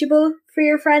approachable for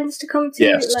your friends to come to.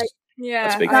 Yes.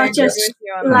 Not just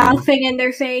laughing in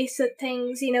their face at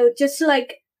things, just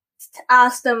to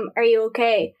ask them, are you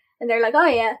okay? And they're like, oh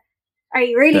yeah. Are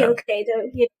you really okay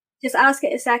though? You just ask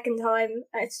it a second time.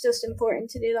 It's just important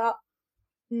to do that.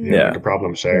 Like a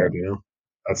problem shared,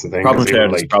 that's the thing. Problem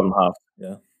shared is problem half.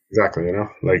 Yeah. Exactly,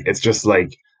 it's just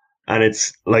and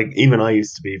it's even I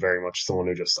used to be very much someone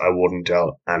who I wouldn't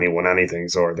tell anyone anything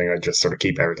sort of thing. I just sort of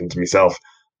keep everything to myself.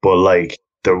 But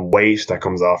the weight that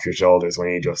comes off your shoulders when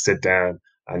you just sit down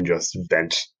and just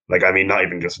vent. I mean, not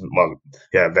even just,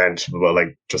 vent, but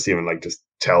just even just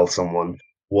tell someone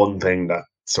one thing that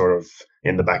sort of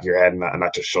in the back of your head, and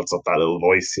that just shuts up that little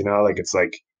voice, it's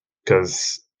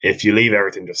because if you leave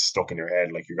everything just stuck in your head,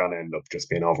 you're going to end up just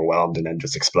being overwhelmed and then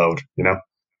just explode,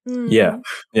 Yeah,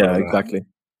 exactly.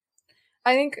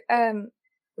 I think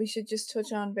we should just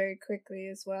touch on very quickly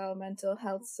as well mental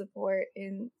health support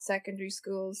in secondary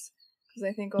schools, because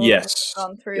I think all of us have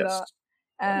gone through that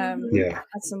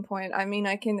at some point. I mean,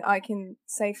 I can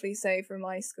safely say for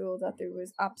my school that there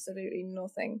was absolutely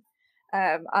nothing,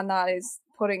 and that is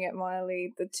putting it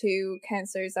mildly. The two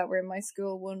counsellors that were in my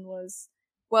school, one was,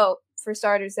 well, for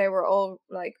starters, they were all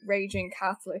raging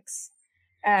Catholics.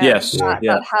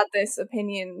 That had this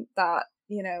opinion that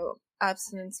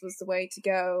abstinence was the way to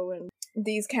go, and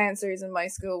these counsellors in my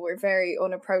school were very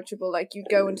unapproachable. You'd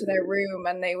go into their room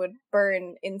and they would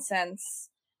burn incense,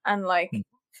 and and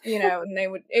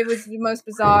it was the most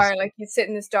bizarre. You'd sit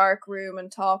in this dark room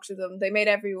and talk to them. They made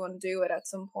everyone do it at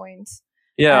some point.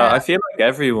 Yeah, I feel like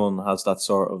everyone has that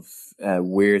sort of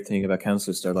weird thing about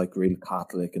counsellors. They're real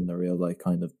Catholic, and they're real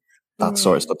kind of that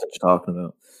sort of stuff that you're talking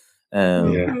about.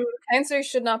 Counsellors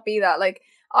should not be that.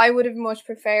 I would have much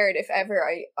preferred, if ever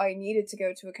I needed to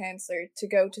go to a counsellor, to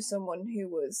go to someone who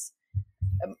was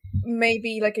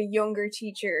maybe a younger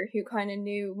teacher who kind of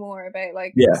knew more about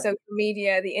social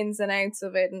media, the ins and outs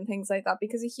of it, and things like that,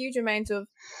 because a huge amount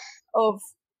of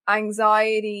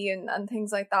anxiety and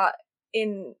things like that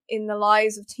in the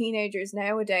lives of teenagers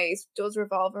nowadays does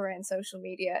revolve around social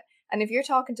media. And if you're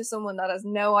talking to someone that has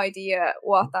no idea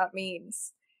what that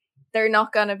means, they're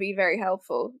not going to be very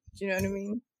helpful. Do you know what I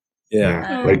mean?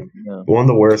 Yeah. One of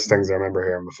the worst things I remember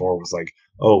hearing before was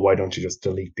oh, why don't you just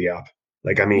delete the app?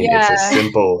 I mean, it's a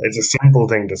simple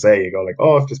thing to say. You go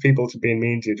oh, if there's people being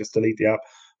mean to you, just delete the app.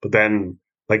 But then,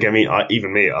 I mean, I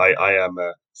am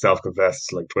a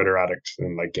self-confessed Twitter addict,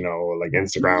 and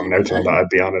Instagram and everything like that. I'd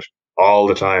be on it all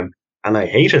the time, and I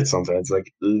hate it sometimes.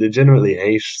 Legitimately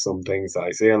hate some things that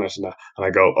I see on it, and I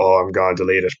go, oh, I'm gonna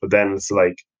delete it. But then it's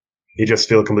you just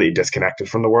feel completely disconnected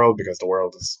from the world, because the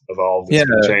world has evolved, it's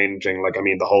been changing. I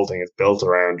mean, the whole thing is built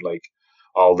around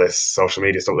all this social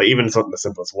media stuff. Even something as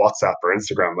simple as WhatsApp or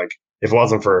Instagram. If it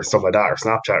wasn't for stuff like that, or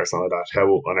Snapchat or something like that, how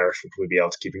on earth would we be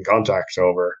able to keep in contact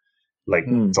over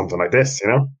something like this?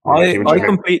 I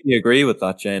completely agree with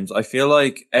that, James. I feel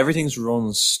like everything's run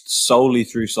solely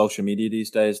through social media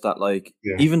these days. That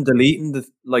even deleting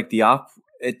the app,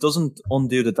 it doesn't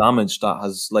undo the damage that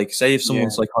has say if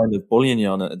someone's kind of bullying you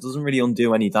on it, it doesn't really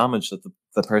undo any damage that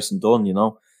the person done,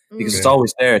 because it's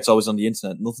always there. It's always on the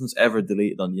internet. Nothing's ever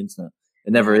deleted on the internet.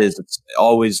 It never is. It's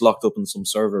always locked up in some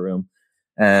server room,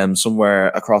 somewhere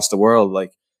across the world.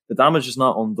 The damage is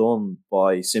not undone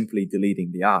by simply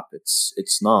deleting the app.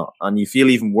 It's not. And you feel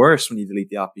even worse when you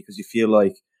delete the app, because you feel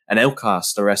like an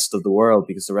outcast the rest of the world,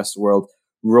 because the rest of the world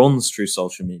runs through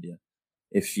social media,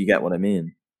 if you get what I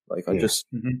mean. Like I just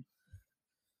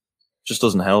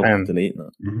doesn't help deleting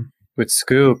it. Mm-hmm. With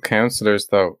school counselors,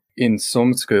 though, in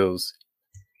some schools,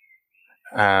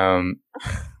 there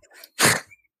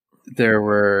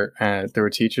were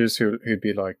teachers who'd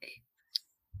be like,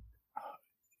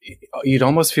 you'd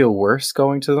almost feel worse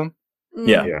going to them.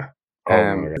 Yeah. Yeah.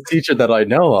 The teacher that I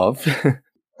know of,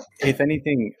 if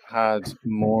anything, had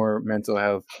more mental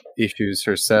health issues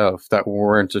herself that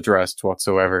weren't addressed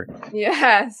whatsoever.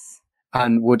 Yes.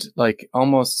 And would like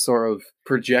almost sort of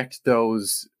project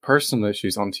those personal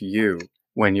issues onto you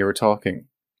when you were talking.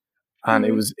 And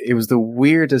it was the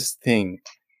weirdest thing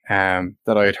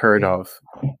that I had heard of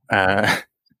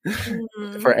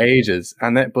for ages.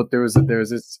 And then, but there was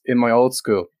this in my old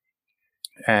school.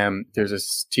 There's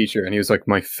this teacher, and he was like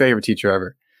my favorite teacher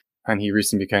ever. And he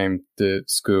recently became the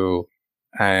school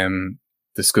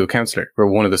counselor, or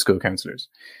one of the school counselors.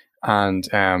 And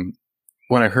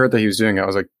when I heard that he was doing it, I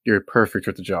was like, "You're perfect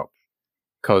for the job,"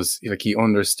 because like he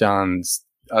understands,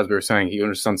 as we were saying, he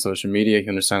understands social media. He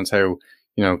understands how,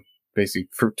 basically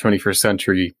for 21st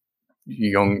century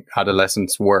young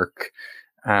adolescents work,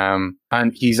 and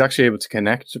he's actually able to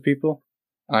connect to people.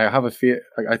 I have a fear.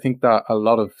 I think that a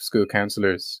lot of school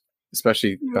counselors,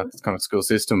 especially that kind of school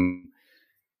system,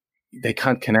 they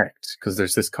can't connect because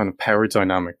there's this kind of power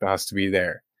dynamic that has to be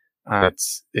there. And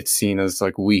it's seen as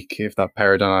like weak if that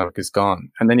power dynamic is gone.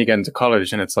 And then you get into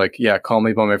college and it's like, yeah, call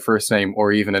me by my first name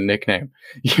or even a nickname,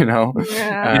 And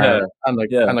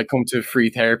come to free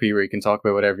therapy where you can talk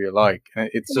about whatever you like. And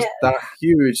it's just that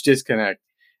huge disconnect.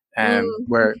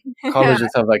 Where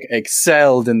colleges have like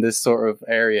excelled in this sort of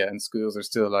area, and schools are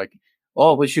still like,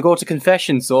 oh, we should go to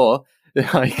confession, so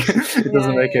like it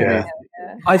doesn't make any.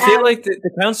 I feel like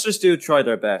the counselors do try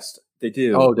their best. They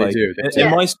do. Oh, they do. In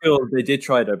my school, they did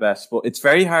try their best, but it's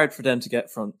very hard for them to get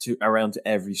around to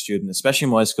every student. Especially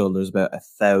in my school, there's about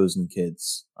 1,000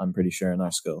 kids. I'm pretty sure in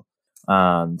our school,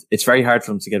 and it's very hard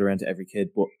for them to get around to every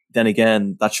kid. But then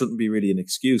again, that shouldn't be really an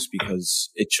excuse because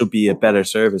it should be a better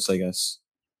service, I guess.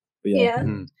 But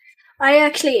I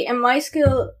actually, in my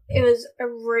school, it was a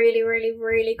really, really,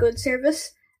 really good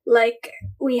service. Like,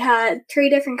 we had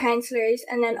 3 different counsellors,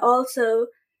 and then also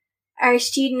our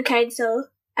student council,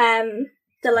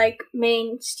 the like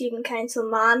main student council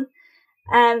man,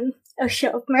 oh,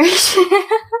 shut up, Mersh.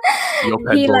 Your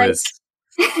pet boys.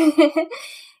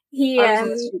 He I was in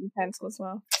the student council as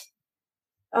well.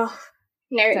 Oh,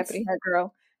 nerds. Deputy head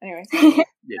girl. Anyway.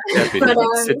 Yeah, deputy.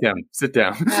 Sit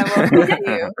down.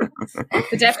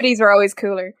 The deputies were always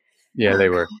cooler. Yeah, they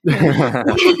were.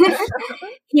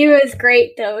 He was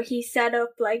great though. He set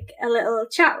up like a little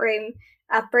chat room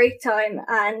at break time,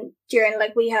 and during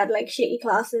like we had like shitty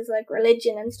classes like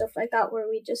religion and stuff like that where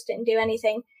we just didn't do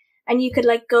anything, and you could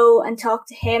like go and talk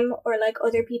to him or like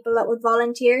other people that would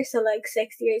volunteer, so like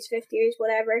 6th years, 5th years,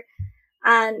 whatever.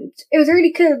 And it was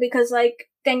really cool because like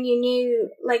then you knew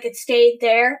like it stayed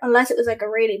there unless it was like a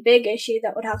really big issue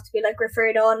that would have to be like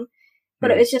referred on.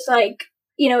 But it was just like,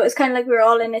 it was kind of like we were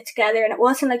all in it together, and it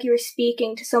wasn't like you were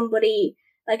speaking to somebody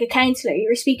like a counsellor, you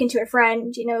were speaking to a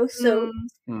friend, so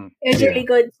it was really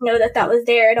good to know that was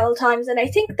there at all times. And I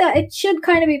think that it should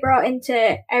kind of be brought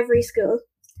into every school.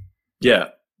 Yeah,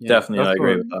 definitely. I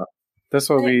agree with that. That's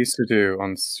what we used to do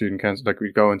on student council. Like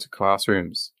we'd go into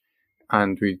classrooms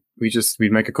and we'd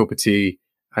make a cup of tea,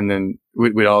 and then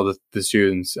with all the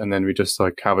students, and then we just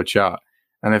like have a chat.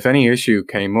 And if any issue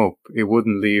came up, it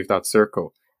wouldn't leave that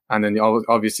circle. And then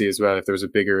obviously as well, if there was a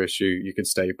bigger issue, you could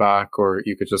stay back, or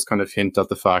you could just kind of hint at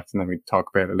the fact and then we'd talk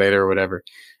about it later or whatever.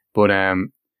 But a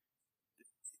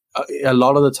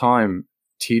lot of the time,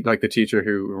 like the teacher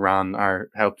who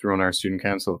helped run our student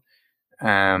council,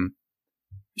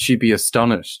 she'd be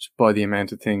astonished by the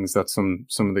amount of things that some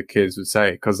of the kids would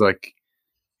say, because like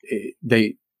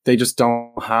they just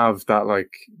don't have that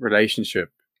like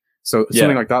relationship. So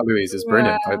something like that, Louise, is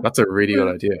brilliant. That's a really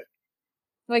good idea.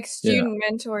 Like student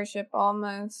mentorship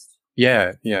almost.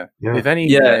 Yeah. If any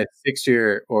 6th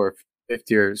year or 5th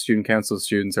year student council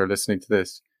students are listening to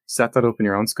this, set that up in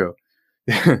your own school.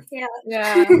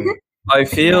 Yeah. I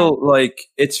feel like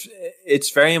it's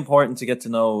very important to get to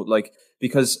know, like,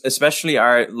 because especially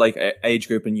our like age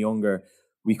group and younger,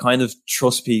 we kind of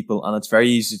trust people, and it's very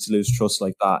easy to lose trust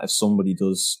like that if somebody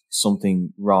does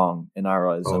something wrong in our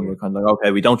eyes, and we're kind of like,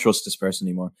 okay, we don't trust this person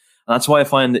anymore. And that's why I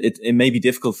find it may be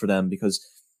difficult for them, because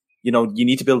you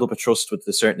need to build up a trust with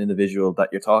the certain individual that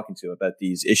you're talking to about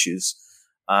these issues,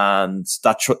 and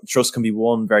that trust can be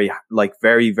won very,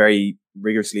 very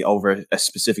rigorously over a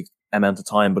specific amount of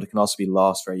time, but it can also be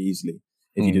lost very easily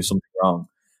if you do something wrong.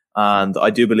 And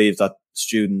I do believe that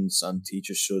students and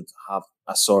teachers should have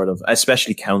a sort of,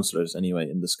 especially counselors anyway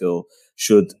in the school,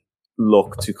 should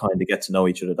look to kind of get to know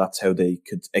each other. That's how they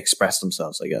could express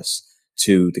themselves, I guess,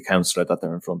 to the counsellor that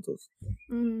they're in front of.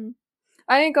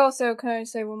 I think also, can I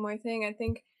say one more thing? I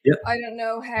think, I don't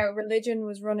know how religion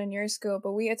was run in your school,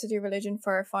 but we had to do religion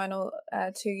for our final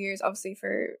 2 years, obviously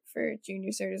for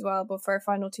junior cert as well, but for our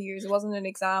final 2 years, it wasn't an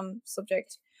exam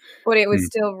subject, but it was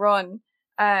still run.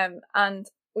 And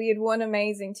we had one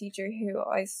amazing teacher who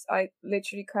I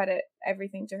literally credit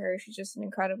everything to her. She's just an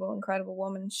incredible, incredible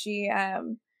woman. She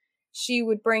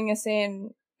would bring us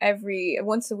in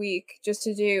once a week just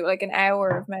to do like an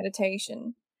hour of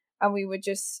meditation. And we would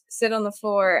just sit on the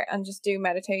floor and just do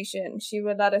meditation. She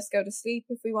would let us go to sleep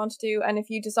if we wanted to. And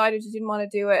if you decided you didn't want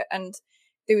to do it and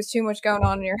there was too much going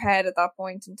on in your head at that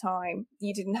point in time,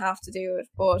 you didn't have to do it.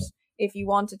 But if you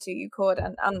wanted to, you could.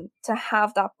 And to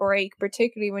have that break,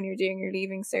 particularly when you're doing your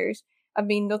leaving cert, I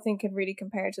mean, nothing can really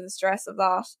compare to the stress of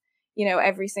that. You know,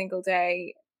 every single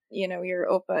day, you know,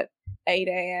 you're up at 8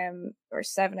 a.m. or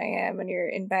 7 a.m. and you're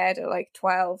in bed at like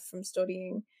 12 from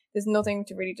studying. There's nothing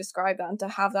to really describe that. And to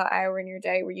have that hour in your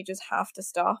day where you just have to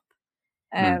stop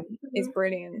is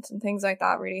brilliant. And things like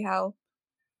that really help.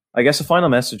 I guess a final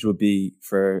message would be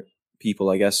for people,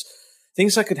 I guess,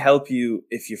 things that could help you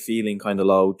if you're feeling kind of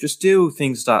low. Just do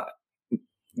things that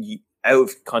out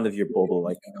of kind of your bubble,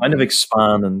 like kind of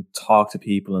expand and talk to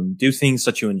people and do things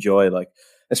that you enjoy. Like,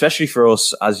 especially for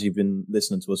us, as you've been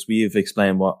listening to us, we've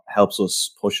explained what helps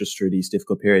us push us through these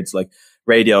difficult periods. Like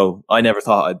radio, I never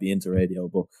thought I'd be into radio,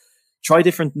 but try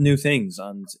different new things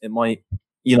and it might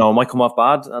come off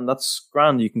bad, and that's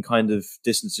grand. You can kind of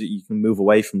distance it, you can move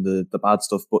away from the bad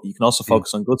stuff, but you can also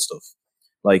focus on good stuff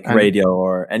like radio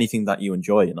or anything that you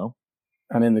enjoy, you know.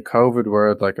 And in the COVID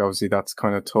world, like obviously that's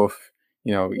kind of tough.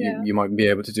 You know, you mightn't be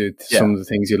able to do some of the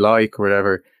things you like or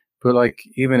whatever, but like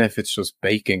even if it's just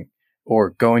baking or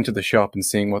going to the shop and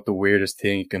seeing what the weirdest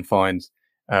thing you can find,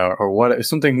 or what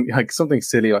something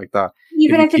silly like that.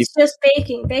 Even if it's just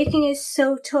baking is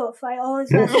so tough. I always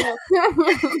mess it up.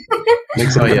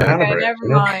 Okay, never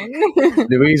mind.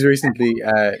 Louise recently,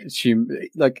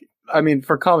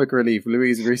 for comic relief,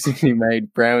 Louise recently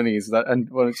made brownies and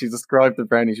when she described the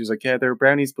brownies, she was like, "Yeah, they were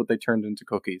brownies, but they turned into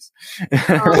cookies."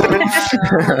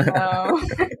 Oh,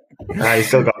 no. You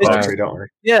still got poetry, don't worry.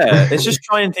 Yeah, it's just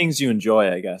trying things you enjoy,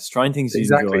 I guess. Trying things you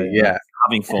enjoy. Yeah,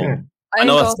 having fun. I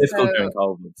know it's difficult during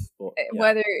COVID, but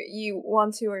whether you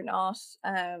want to or not,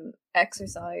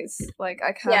 exercise. Like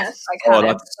I can't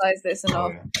emphasize this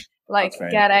enough. Like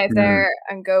get out there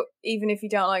and go. Even if you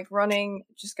don't like running,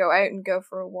 just go out and go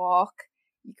for a walk.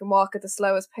 You can walk at the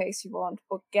slowest pace you want,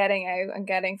 but getting out and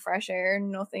getting fresh air,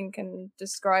 nothing can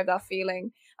describe that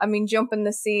feeling. I mean, jump in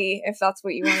the sea if that's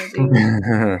what you want to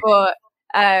do, but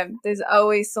there's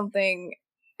always something.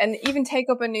 And even take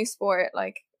up a new sport,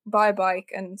 like buy a bike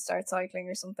and start cycling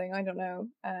or something. I don't know.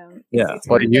 It's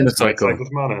like a unicycle. Cycle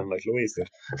with Mana, like Louise did.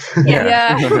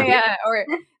 Yeah. Or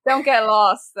don't get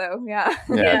lost though. Yeah.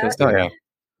 There's not.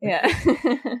 Yeah.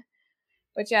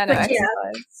 But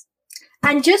exercise.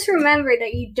 And just remember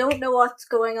that you don't know what's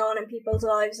going on in people's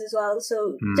lives as well.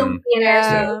 So don't be an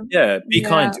arsehole. Yeah, be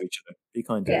kind to each other. Be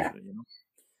kind to each other, you know.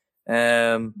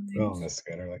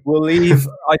 We'll leave.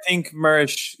 I think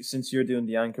Mirish, since you're doing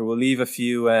the anchor, we'll leave a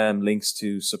few links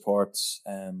to support,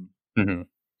 to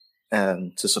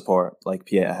support like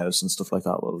Pieta House and stuff like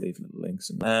that. We'll leave little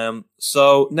links.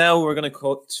 So now we're going to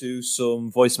cut to some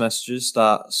voice messages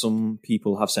that some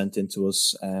people have sent in to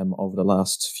us over the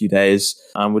last few days,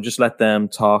 and we'll just let them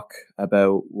talk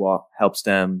about what helps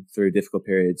them through difficult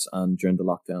periods and during the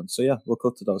lockdown. So yeah, we'll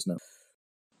cut to those now.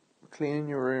 Cleaning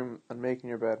your room and making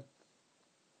your bed.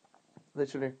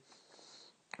 Literally,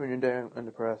 when you're down and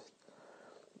depressed,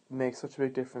 it makes such a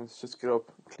big difference. Just get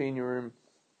up, clean your room,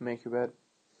 make your bed.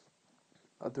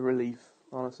 The relief,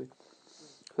 honestly.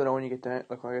 Because I know when you get down,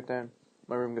 like when I get down,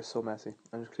 my room gets so messy.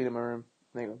 And just cleaning my room,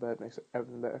 making my bed makes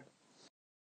everything better.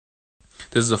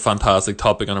 This is a fantastic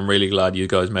topic, and I'm really glad you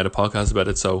guys made a podcast about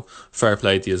it. So fair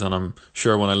play to you, and I'm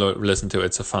sure when I listen to it,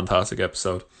 it's a fantastic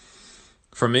episode.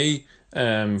 For me,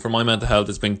 for my mental health,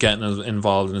 it's been getting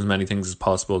involved in as many things as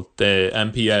possible. The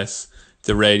MPS,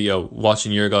 the radio,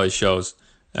 watching your guys' shows,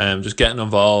 just getting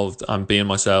involved and being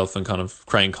myself and kind of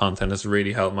creating content has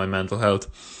really helped my mental health.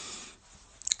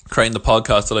 Creating the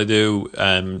podcast that I do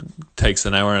takes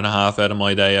an hour and a half out of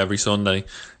my day every Sunday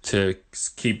to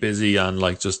keep busy and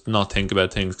like just not think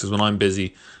about things, because when I'm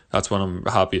busy, that's when I'm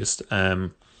happiest. So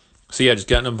yeah, just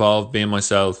getting involved, being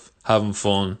myself, having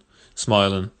fun,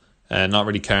 smiling, not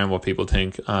really caring what people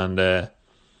think, and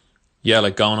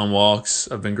like going on walks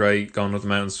have been great. Going up the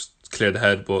mountains, clear the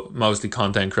head, but mostly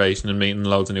content creation and meeting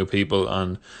loads of new people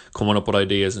and coming up with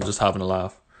ideas and just having a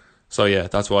laugh. So yeah,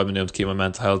 that's what I've been doing to keep my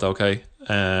mental health okay.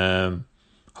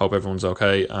 Hope everyone's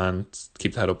okay and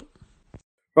keep the head up.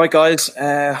 Right, guys.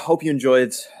 Hope you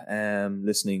enjoyed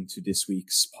listening to this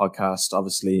week's podcast.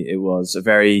 Obviously, it was a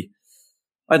very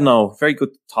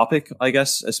good topic, I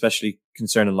guess, especially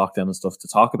concerning lockdown and stuff to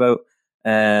talk about.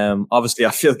 Obviously,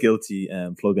 I feel guilty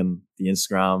plugging the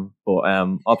Instagram, but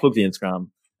I'll plug the Instagram.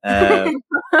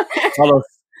 Follow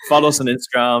us on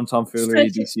Instagram, Tomfoolery,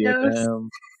 DCFM.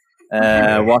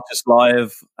 Watch us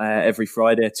live every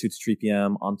Friday at 2 to 3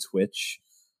 p.m. on Twitch.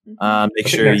 And make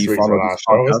sure you follow this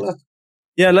podcast.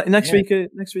 Yeah, next week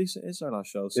is our last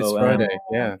show. So It's Friday,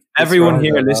 yeah. Everyone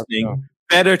Friday, here listening,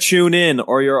 better tune in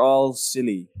or you're all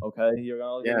silly, okay? You're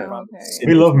all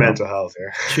We love mental health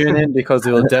here. Tune in because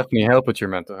it will definitely help with your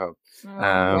mental health.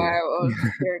 Wow, oh,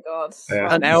 dear God.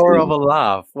 An hour of a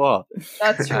laugh, what?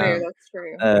 That's true, that's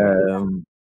true.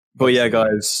 But yeah,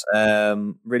 guys,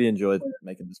 really enjoyed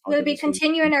making this podcast. We'll be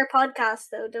continuing our podcast,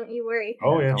 though. Don't you worry.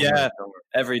 Oh yeah, yeah,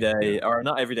 every day, or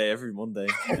not every day, every Monday.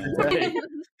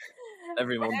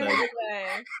 Every Monday.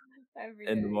 Every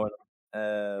in day. the morning.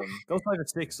 Goes live at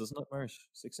 6, doesn't it, Marsh?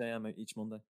 6 a.m. each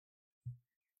Monday.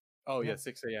 Oh yeah,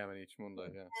 6 a.m. on each Monday.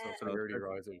 Yeah, so for the early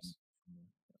risers.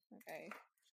 Okay.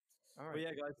 All right. But yeah,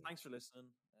 guys, thanks for listening.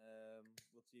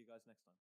 We'll see you guys next time.